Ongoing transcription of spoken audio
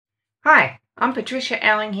Hi, I'm Patricia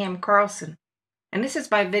Allingham Carlson, and this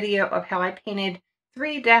is my video of how I painted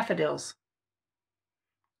 3 daffodils.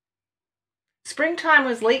 Springtime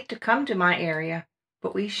was late to come to my area,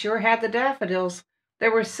 but we sure had the daffodils.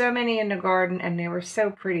 There were so many in the garden and they were so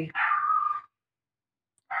pretty.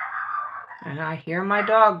 And I hear my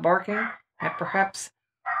dog barking at perhaps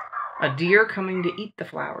a deer coming to eat the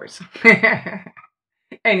flowers.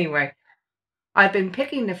 Anyway, I've been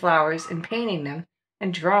picking the flowers and painting them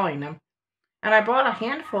and drawing them, and I brought a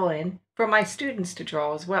handful in for my students to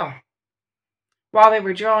draw as well. While they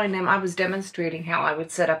were drawing them, I was demonstrating how I would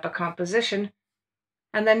set up a composition,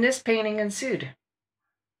 and then this painting ensued.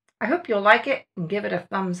 I hope you'll like it and give it a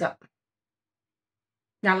thumbs up.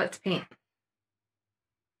 Now let's paint.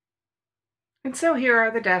 And so here are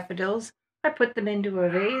the daffodils. I put them into a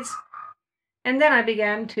vase, and then I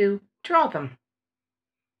began to draw them.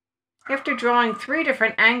 After drawing 3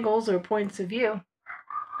 different angles or points of view,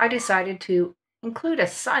 I decided to include a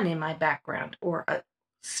sun in my background, or a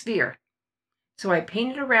sphere. So I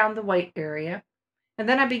painted around the white area, and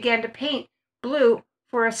then I began to paint blue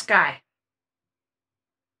for a sky.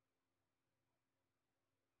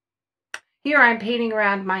 Here I'm painting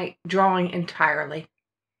around my drawing entirely,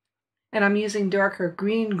 and I'm using darker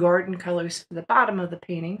green garden colors for the bottom of the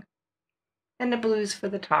painting and the blues for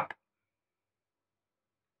the top.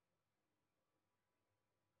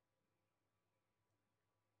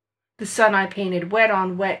 The sun I painted wet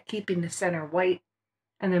on wet, keeping the center white,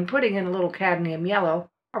 and then putting in a little cadmium yellow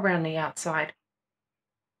around the outside.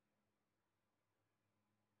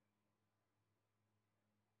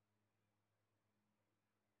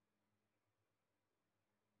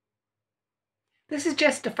 This is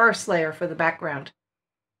just the first layer for the background,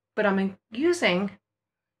 but I'm using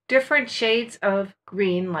different shades of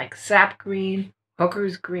green like sap green,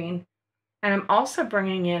 hooker's green, and I'm also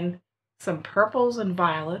bringing in some purples and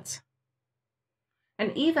violets,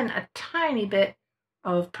 and even a tiny bit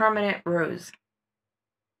of permanent rose.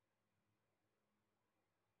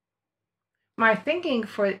 My thinking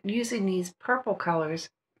for using these purple colors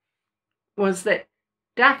was that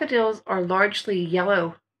daffodils are largely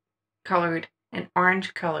yellow colored and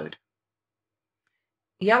orange colored.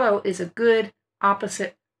 Yellow is a good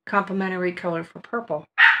opposite complementary color for purple.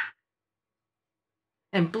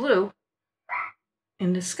 And blue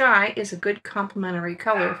in the sky is a good complementary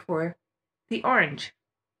color for the orange.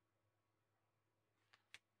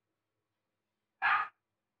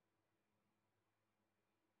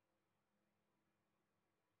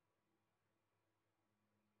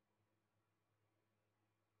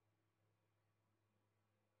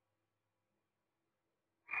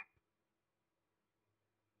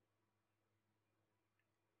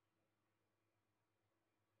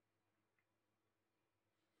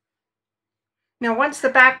 Now once the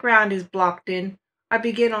background is blocked in, I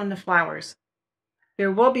begin on the flowers.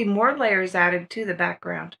 There will be more layers added to the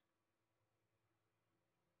background.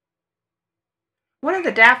 One of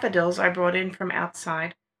the daffodils I brought in from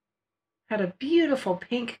outside had a beautiful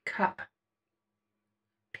pink cup.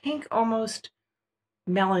 Pink, almost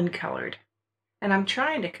melon colored. And I'm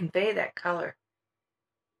trying to convey that color.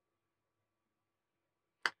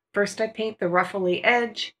 First I paint the ruffly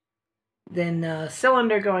edge, then the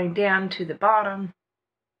cylinder going down to the bottom,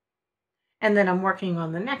 and then I'm working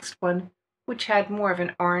on the next one, which had more of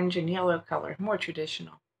an orange and yellow color, more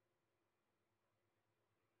traditional.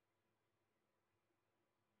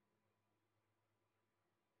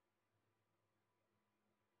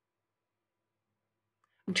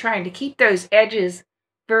 I'm trying to keep those edges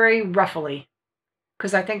very ruffly,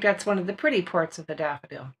 because I think that's one of the pretty parts of the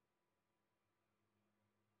daffodil.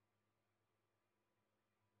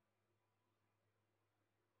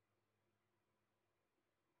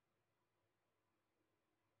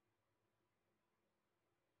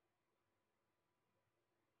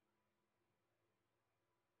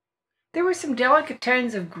 There were some delicate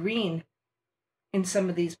tones of green in some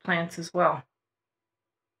of these plants as well.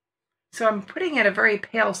 So I'm putting in a very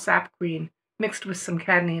pale sap green mixed with some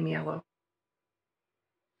cadmium yellow.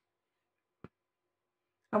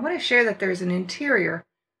 I want to show that there's an interior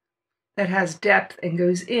that has depth and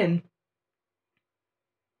goes in,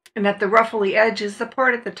 and that the ruffly edge is the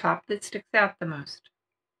part at the top that sticks out the most.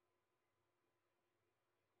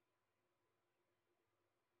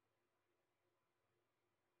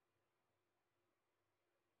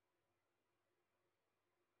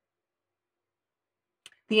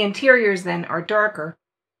 The interiors then are darker,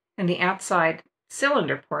 and the outside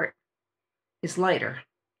cylinder part is lighter.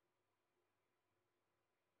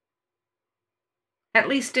 At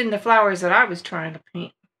least in the flowers that I was trying to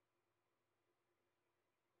paint.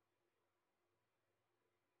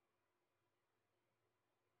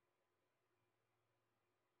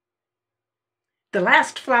 The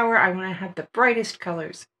last flower, I want to have the brightest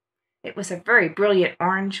colors. It was a very brilliant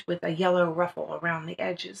orange with a yellow ruffle around the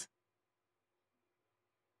edges.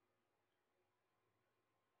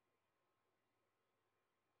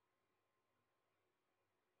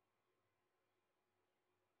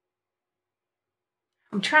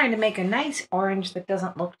 I'm trying to make a nice orange that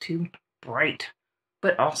doesn't look too bright,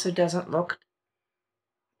 but also doesn't look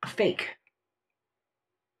fake.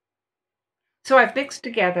 So I've mixed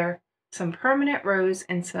together some permanent rose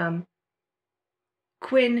and some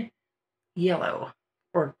quin yellow,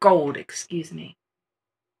 or gold, excuse me,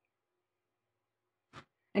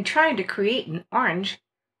 and trying to create an orange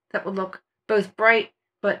that will look both bright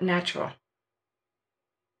but natural.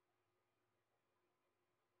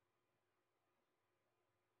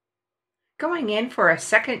 Going in for a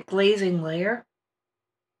second glazing layer,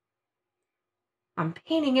 I'm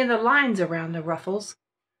painting in the lines around the ruffles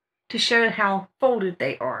to show how folded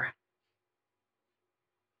they are.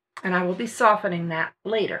 And I will be softening that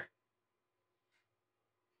later.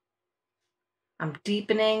 I'm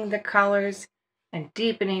deepening the colors and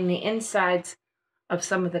deepening the insides of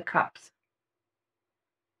some of the cups.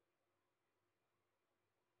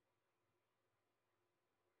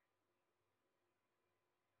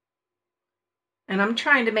 And I'm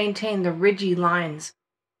trying to maintain the ridgy lines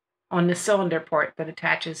on the cylinder part that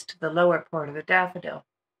attaches to the lower part of the daffodil.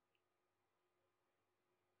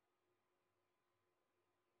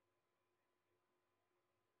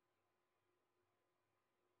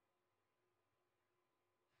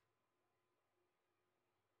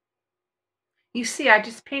 You see, I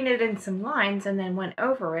just painted in some lines and then went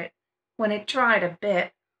over it when it dried a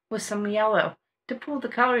bit with some yellow to pull the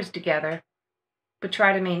colors together, but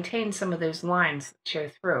try to maintain some of those lines that show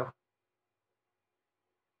through.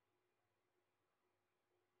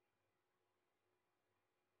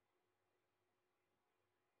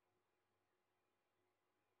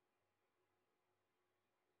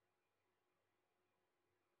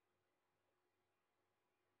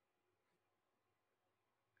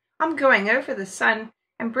 I'm going over the sun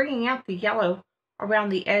and bringing out the yellow around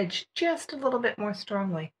the edge just a little bit more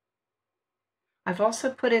strongly. I've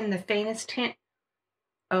also put in the faintest hint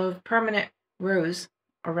of permanent rose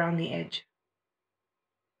around the edge.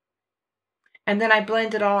 And then I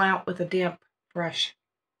blend it all out with a damp brush.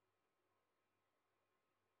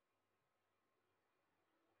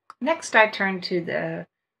 Next, I turn to the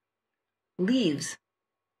leaves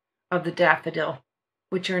of the daffodil,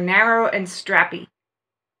 which are narrow and strappy.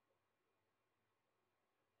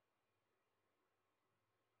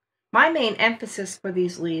 My main emphasis for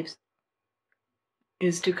these leaves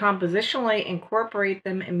is to compositionally incorporate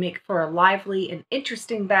them and make for a lively and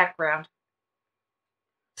interesting background.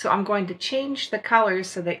 So I'm going to change the colors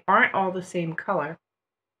so they aren't all the same color.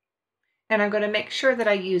 And I'm going to make sure that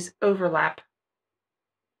I use overlap.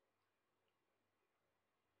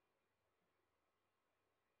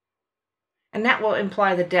 And that will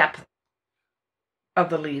imply the depth of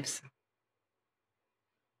the leaves.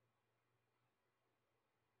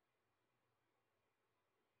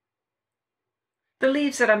 The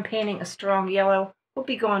leaves that I'm painting a strong yellow will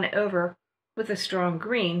be gone over with a strong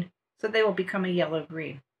green, so they will become a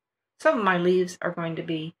yellow-green. Some of my leaves are going to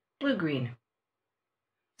be blue-green.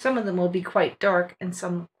 Some of them will be quite dark and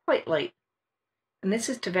some quite light. And this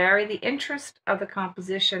is to vary the interest of the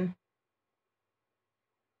composition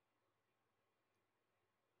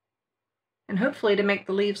and hopefully to make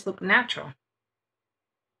the leaves look natural.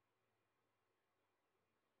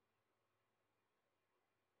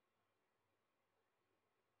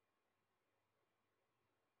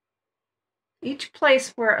 Each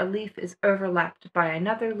place where a leaf is overlapped by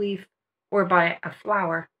another leaf or by a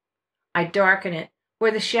flower, I darken it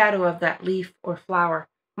where the shadow of that leaf or flower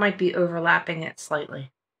might be overlapping it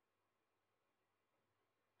slightly.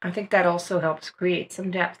 I think that also helps create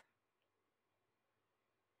some depth.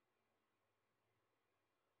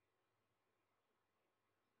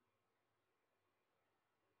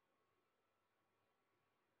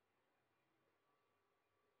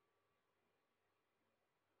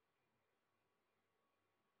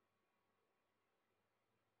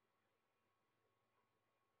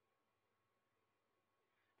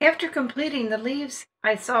 After completing the leaves,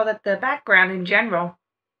 I saw that the background in general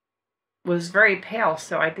was very pale,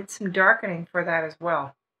 so I did some darkening for that as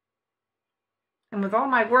well. And with all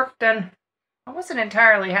my work done, I wasn't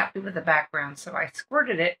entirely happy with the background, so I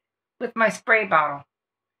squirted it with my spray bottle.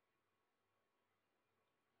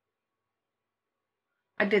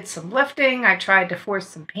 I did some lifting. I tried to force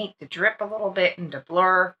some paint to drip a little bit and to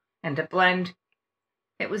blur and to blend.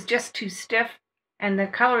 It was just too stiff, and the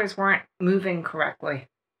colors weren't moving correctly.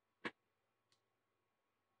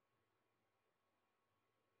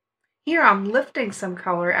 Here I'm lifting some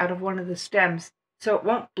color out of one of the stems so it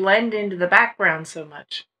won't blend into the background so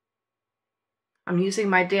much. I'm using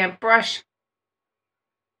my damp brush.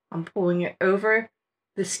 I'm pulling it over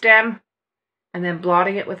the stem and then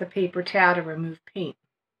blotting it with a paper towel to remove paint.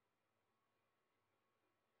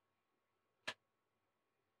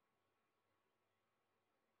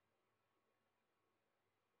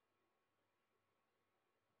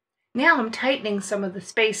 Now I'm tightening some of the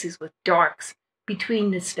spaces with darks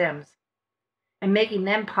between the stems and making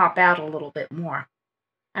them pop out a little bit more.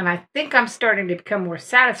 And I think I'm starting to become more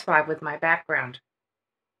satisfied with my background.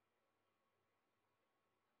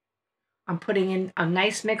 I'm putting in a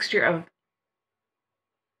nice mixture of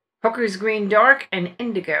Hooker's Green Dark and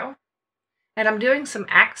Indigo. And I'm doing some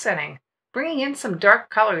accenting, bringing in some dark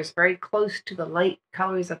colors very close to the light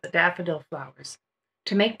colors of the daffodil flowers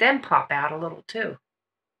to make them pop out a little too.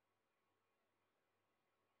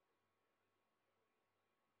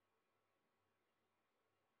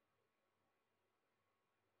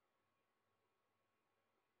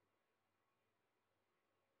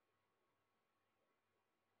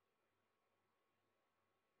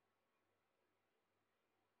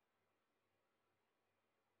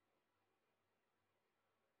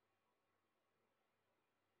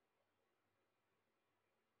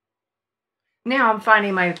 Now I'm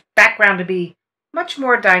finding my background to be much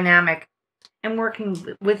more dynamic and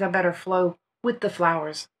working with a better flow with the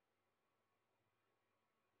flowers.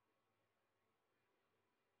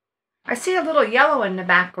 I see a little yellow in the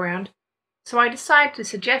background, so I decide to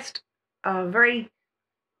suggest a very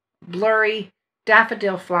blurry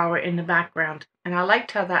daffodil flower in the background, and I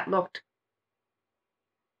liked how that looked.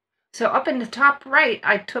 So up in the top right,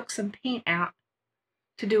 I took some paint out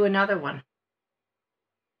to do another one.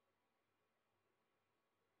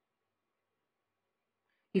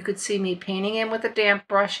 You could see me painting in with a damp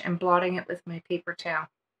brush and blotting it with my paper towel.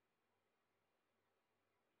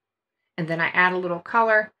 And then I add a little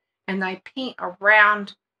color and I paint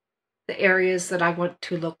around the areas that I want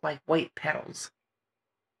to look like white petals.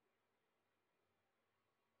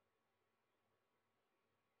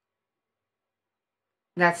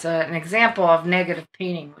 That's an example of negative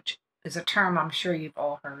painting, which is a term I'm sure you've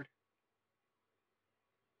all heard.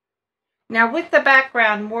 Now with the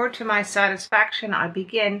background more to my satisfaction, I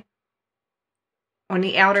begin on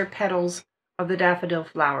the outer petals of the daffodil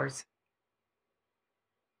flowers.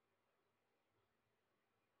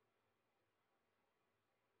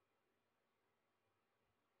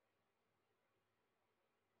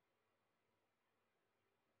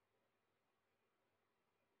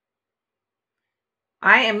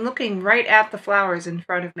 I am looking right at the flowers in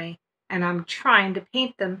front of me, and I'm trying to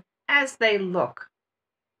paint them as they look.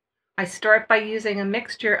 I start by using a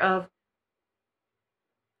mixture of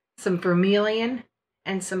some vermilion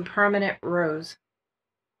and some permanent rose.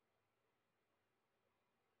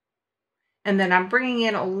 And then I'm bringing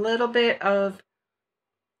in a little bit of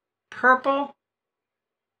purple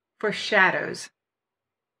for shadows.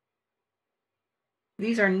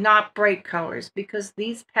 These are not bright colors because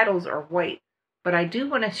these petals are white, but I do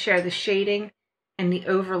want to share the shading and the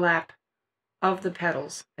overlap of the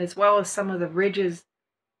petals, as well as some of the ridges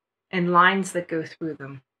and lines that go through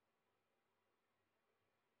them.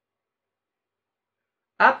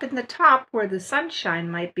 Up in the top where the sunshine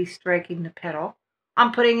might be striking the petal,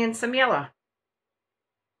 I'm putting in some yellow.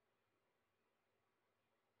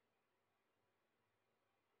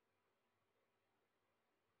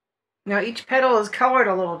 Now each petal is colored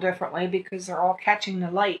a little differently because they're all catching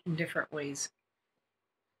the light in different ways.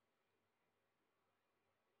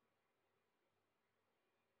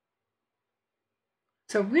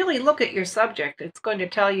 So really look at your subject. It's going to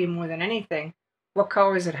tell you more than anything what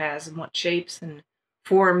colors it has and what shapes and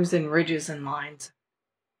forms and ridges and lines.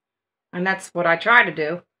 And that's what I try to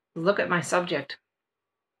do, look at my subject.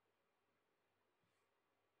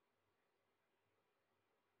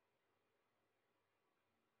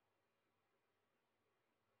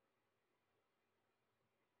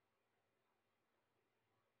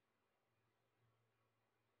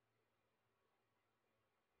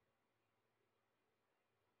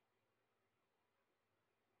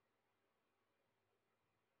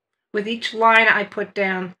 With each line I put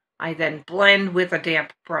down, I then blend with a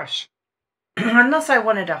damp brush. Unless I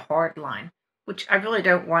wanted a hard line, which I really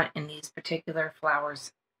don't want in these particular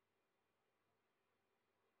flowers.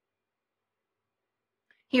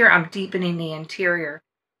 Here I'm deepening the interior,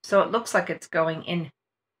 so it looks like it's going in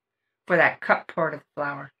for that cup part of the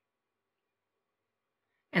flower.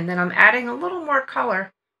 And then I'm adding a little more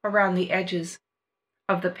color around the edges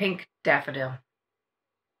of the pink daffodil.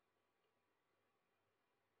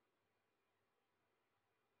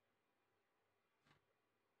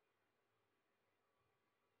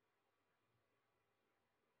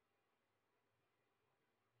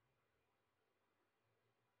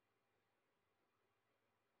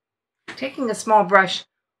 Taking a small brush,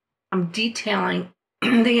 I'm detailing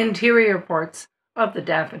the interior parts of the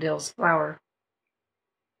daffodils flower.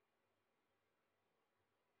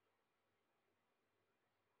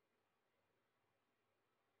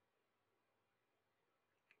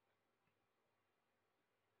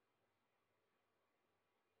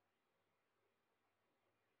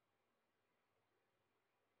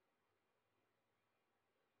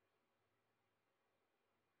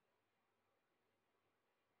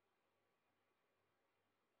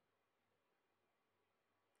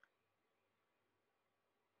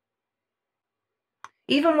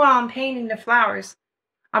 Even while I'm painting the flowers,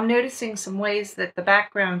 I'm noticing some ways that the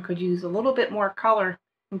background could use a little bit more color,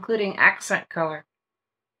 including accent color.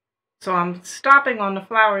 So I'm stopping on the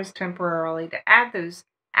flowers temporarily to add those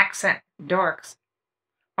accent darks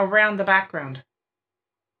around the background.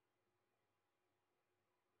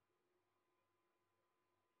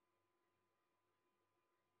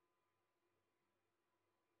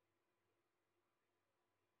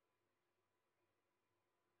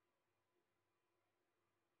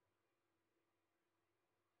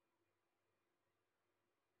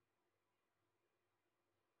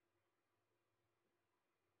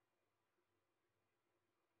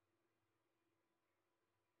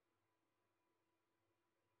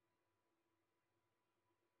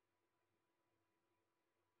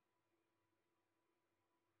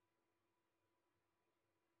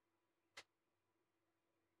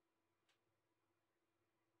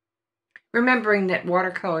 Remembering that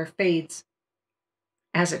watercolor fades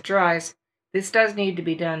as it dries, this does need to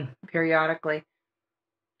be done periodically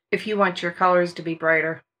if you want your colors to be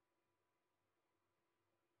brighter.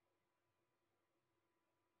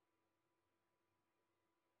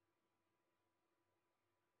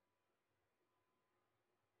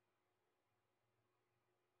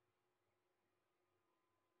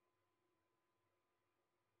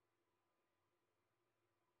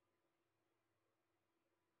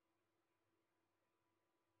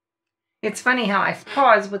 It's funny how I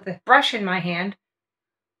pause with the brush in my hand,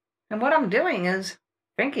 and what I'm doing is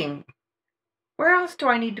thinking, where else do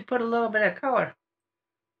I need to put a little bit of color?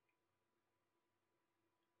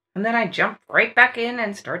 And then I jump right back in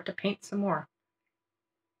and start to paint some more.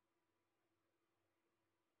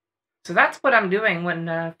 So that's what I'm doing when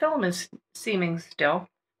the film is seeming still,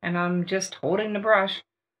 and I'm just holding the brush.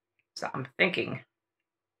 So I'm thinking.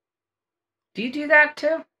 Do you do that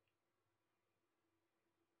too?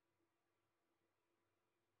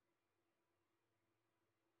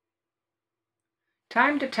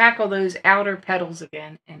 Time to tackle those outer petals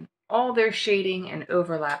again and all their shading and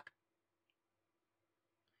overlap.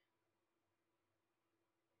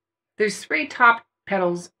 There's 3 top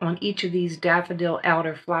petals on each of these daffodil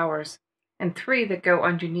outer flowers, and 3 that go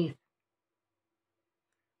underneath.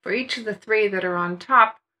 For each of the 3 that are on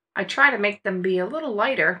top, I try to make them be a little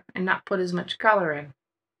lighter and not put as much color in.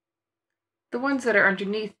 The ones that are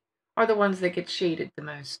underneath are the ones that get shaded the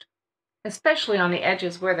most, especially on the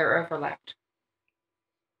edges where they're overlapped.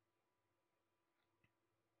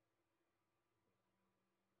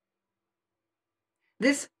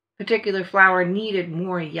 This particular flower needed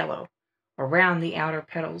more yellow around the outer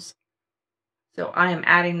petals, so I am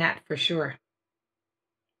adding that for sure.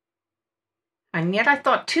 And yet I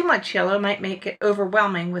thought too much yellow might make it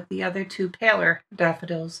overwhelming with the other 2 paler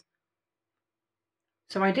daffodils,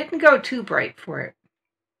 so I didn't go too bright for it.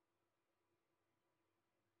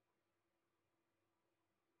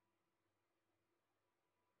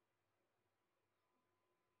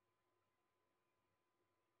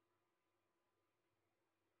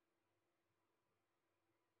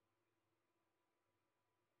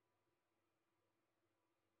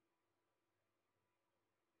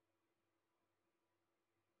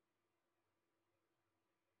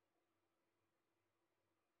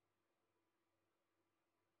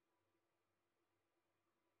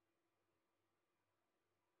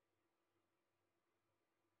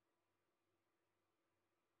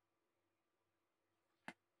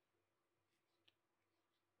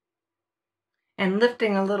 And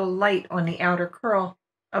lifting a little light on the outer curl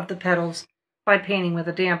of the petals by painting with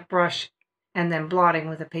a damp brush and then blotting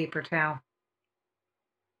with a paper towel.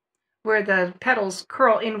 Where the petals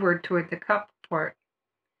curl inward toward the cup part,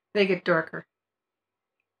 they get darker.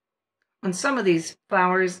 On some of these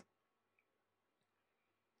flowers,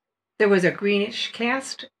 there was a greenish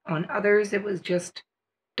cast. On others, it was just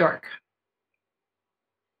dark.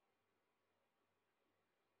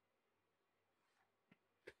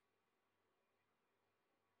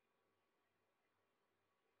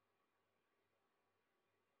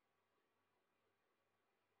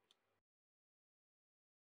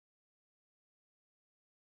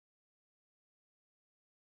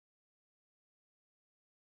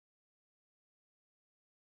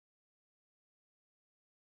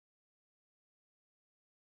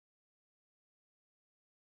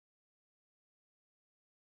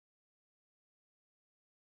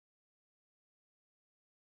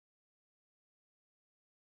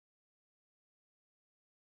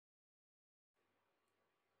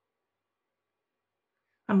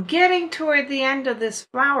 I'm getting toward the end of this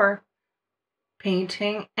flower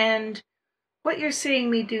painting, and what you're seeing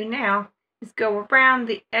me do now is go around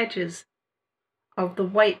the edges of the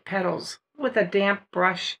white petals with a damp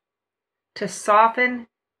brush to soften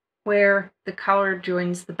where the color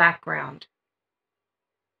joins the background.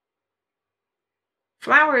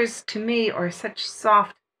 Flowers to me are such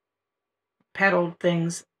soft petaled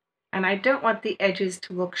things, and I don't want the edges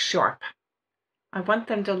to look sharp. I want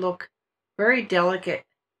them to look very delicate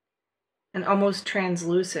and almost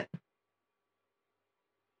translucent.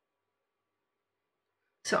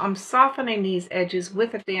 So I'm softening these edges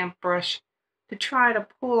with a damp brush to try to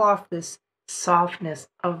pull off this softness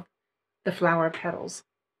of the flower petals.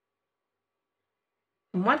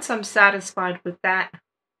 And once I'm satisfied with that,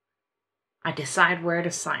 I decide where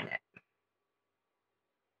to sign it.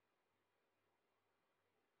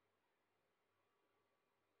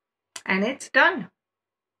 And it's done.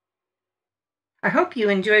 I hope you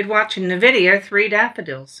enjoyed watching the video 3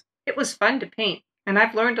 Daffodils. It was fun to paint, and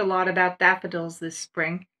I've learned a lot about daffodils this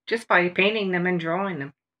spring just by painting them and drawing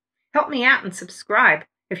them. Help me out and subscribe.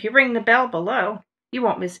 If you ring the bell below, you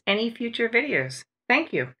won't miss any future videos.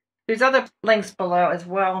 Thank you. There's other links below as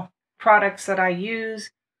well. Products that I use,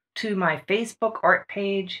 to my Facebook art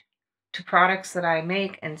page, to products that I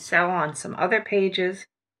make and sell on some other pages,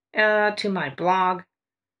 to my blog.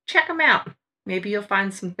 Check them out. Maybe you'll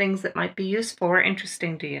find some things that might be useful or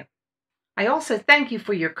interesting to you. I also thank you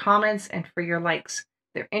for your comments and for your likes.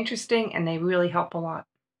 They're interesting and they really help a lot.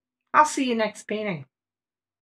 I'll see you next painting.